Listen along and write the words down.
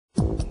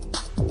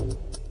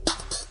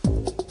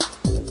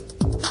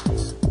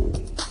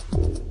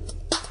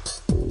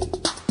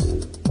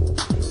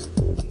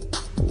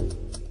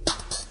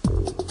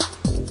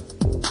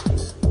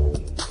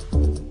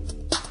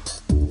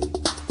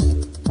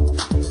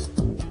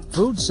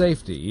Food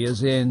safety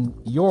is in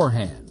your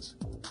hands.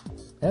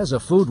 As a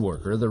food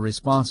worker, the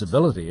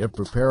responsibility of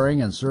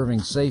preparing and serving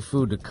safe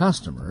food to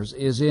customers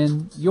is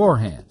in your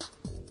hands.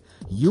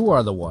 You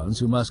are the ones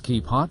who must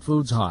keep hot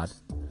foods hot,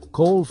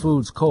 cold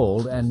foods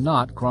cold, and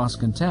not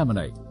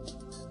cross-contaminate.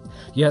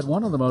 Yet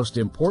one of the most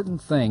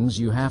important things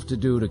you have to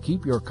do to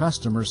keep your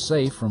customers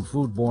safe from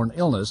foodborne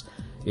illness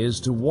is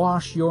to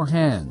wash your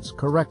hands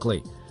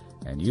correctly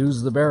and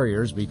use the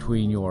barriers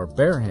between your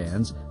bare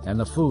hands and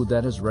the food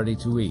that is ready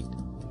to eat.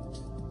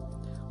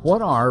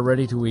 What are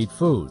ready-to-eat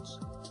foods?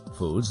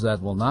 Foods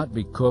that will not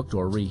be cooked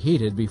or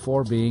reheated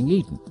before being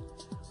eaten.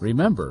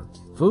 Remember,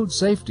 food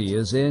safety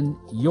is in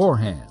your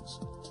hands.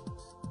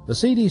 The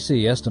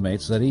CDC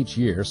estimates that each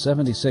year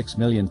 76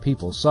 million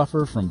people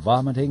suffer from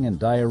vomiting and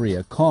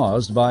diarrhea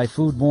caused by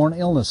foodborne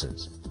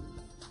illnesses.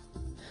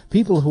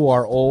 People who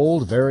are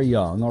old, very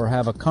young, or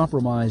have a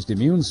compromised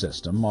immune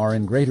system are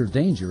in greater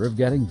danger of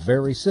getting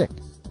very sick.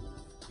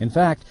 In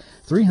fact,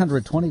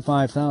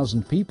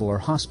 325,000 people are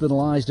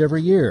hospitalized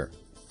every year,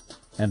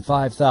 and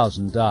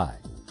 5,000 die.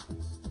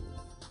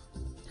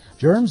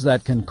 Germs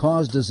that can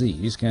cause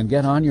disease can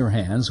get on your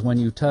hands when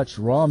you touch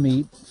raw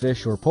meat,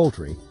 fish, or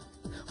poultry,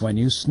 when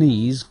you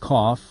sneeze,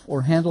 cough,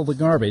 or handle the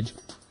garbage,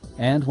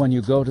 and when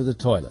you go to the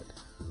toilet.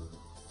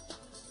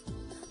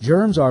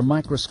 Germs are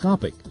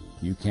microscopic.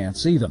 You can't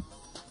see them.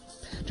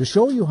 To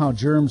show you how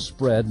germs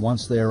spread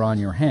once they are on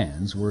your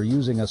hands, we're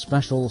using a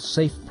special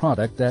safe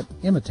product that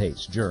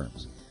imitates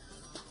germs.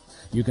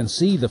 You can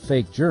see the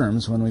fake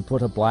germs when we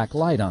put a black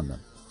light on them.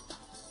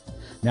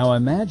 Now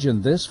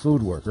imagine this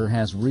food worker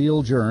has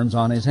real germs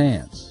on his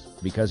hands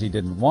because he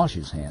didn't wash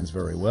his hands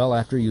very well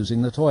after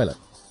using the toilet.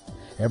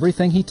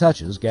 Everything he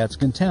touches gets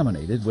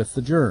contaminated with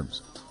the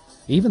germs,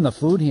 even the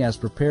food he has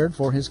prepared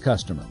for his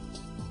customer.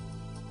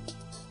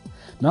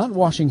 Not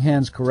washing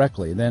hands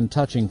correctly, then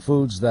touching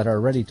foods that are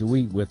ready to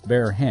eat with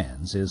bare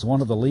hands is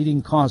one of the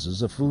leading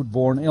causes of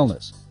foodborne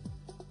illness.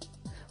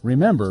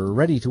 Remember,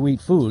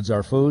 ready-to-eat foods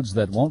are foods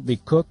that won't be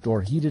cooked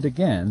or heated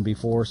again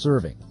before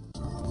serving.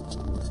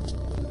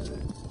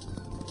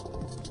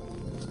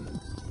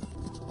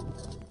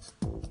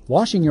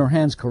 Washing your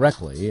hands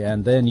correctly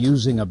and then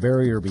using a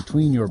barrier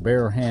between your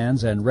bare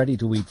hands and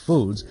ready-to-eat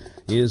foods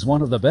is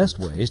one of the best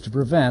ways to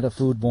prevent a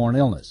foodborne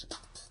illness.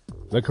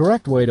 The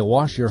correct way to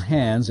wash your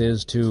hands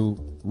is to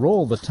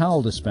roll the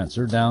towel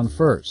dispenser down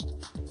first.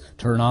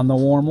 Turn on the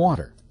warm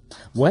water.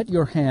 Wet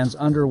your hands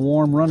under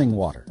warm running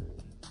water.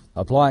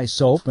 Apply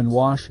soap and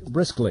wash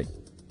briskly.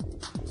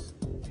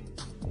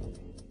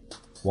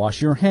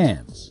 Wash your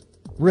hands,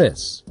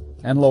 wrists,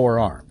 and lower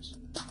arms.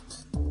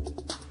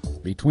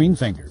 Between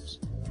fingers.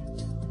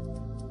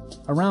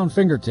 Around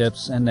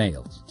fingertips and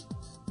nails.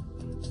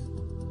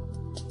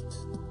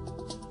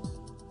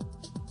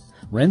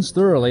 Rinse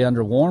thoroughly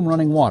under warm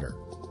running water.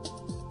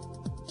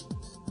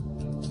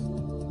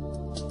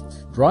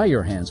 Dry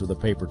your hands with a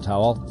paper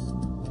towel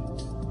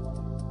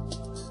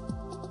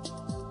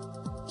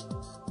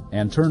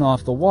and turn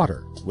off the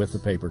water with the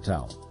paper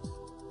towel.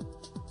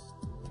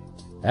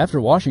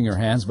 After washing your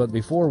hands, but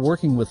before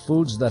working with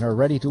foods that are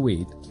ready to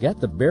eat, get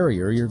the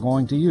barrier you're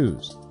going to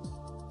use.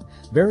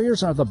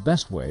 Barriers are the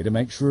best way to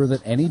make sure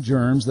that any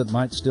germs that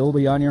might still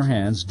be on your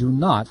hands do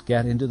not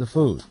get into the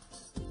food.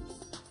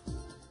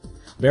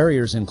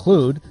 Barriers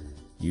include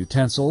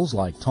utensils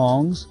like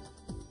tongs,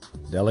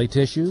 deli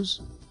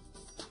tissues,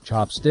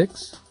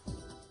 chopsticks,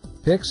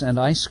 picks and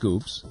ice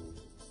scoops,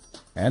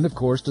 and of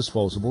course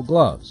disposable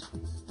gloves.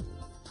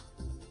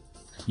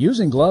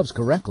 Using gloves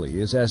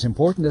correctly is as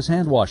important as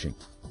hand washing.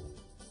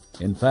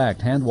 In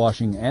fact, hand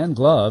washing and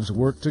gloves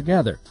work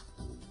together.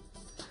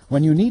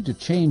 When you need to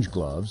change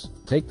gloves,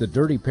 take the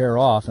dirty pair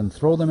off and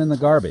throw them in the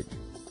garbage.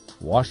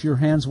 Wash your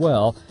hands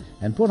well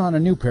and put on a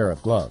new pair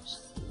of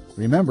gloves.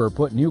 Remember,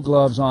 put new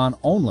gloves on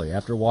only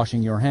after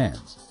washing your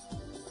hands.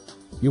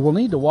 You will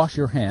need to wash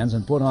your hands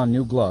and put on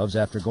new gloves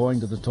after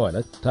going to the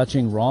toilet,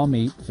 touching raw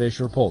meat,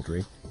 fish, or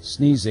poultry,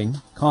 sneezing,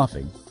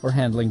 coughing, or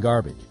handling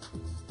garbage.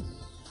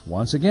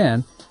 Once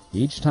again,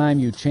 each time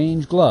you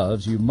change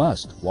gloves, you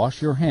must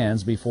wash your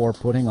hands before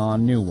putting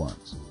on new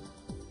ones.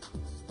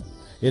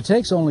 It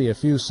takes only a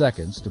few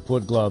seconds to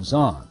put gloves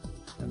on,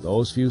 and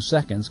those few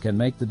seconds can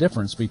make the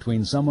difference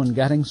between someone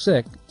getting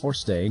sick or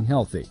staying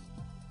healthy.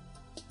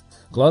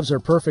 Gloves are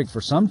perfect for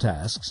some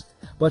tasks,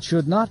 but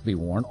should not be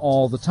worn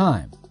all the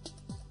time.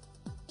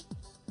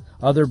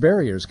 Other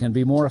barriers can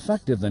be more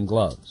effective than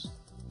gloves.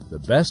 The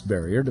best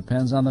barrier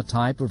depends on the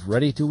type of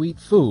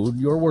ready-to-eat food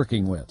you're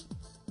working with.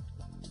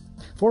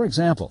 For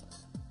example,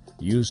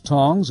 use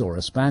tongs or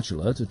a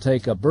spatula to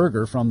take a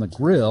burger from the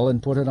grill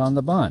and put it on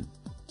the bun.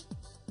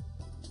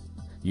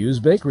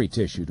 Use bakery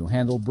tissue to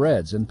handle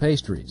breads and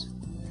pastries.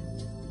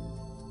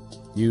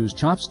 Use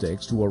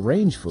chopsticks to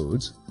arrange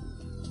foods.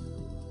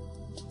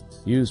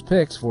 Use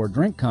picks for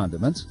drink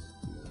condiments.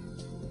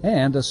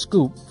 And a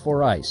scoop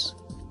for ice.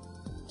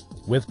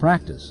 With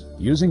practice,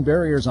 using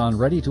barriers on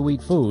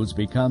ready-to-eat foods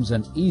becomes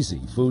an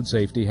easy food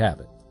safety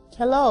habit.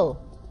 Hello,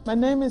 my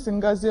name is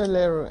Ngozi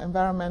Oleru,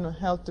 Environmental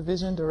Health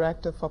Division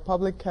Director for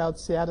Public Health,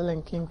 Seattle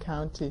and King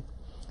County.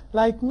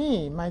 Like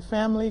me, my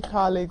family,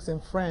 colleagues,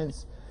 and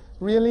friends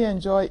really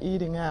enjoy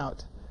eating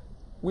out.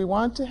 We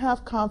want to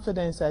have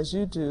confidence, as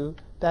you do,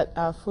 that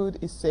our food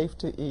is safe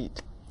to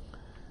eat.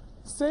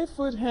 Safe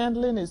food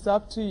handling is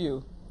up to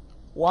you.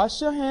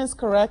 Wash your hands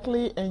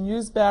correctly and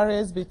use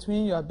barriers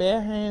between your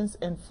bare hands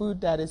and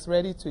food that is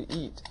ready to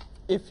eat.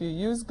 If you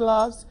use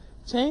gloves,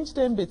 change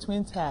them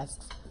between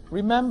tasks.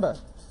 Remember,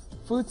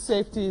 food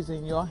safety is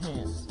in your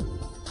hands.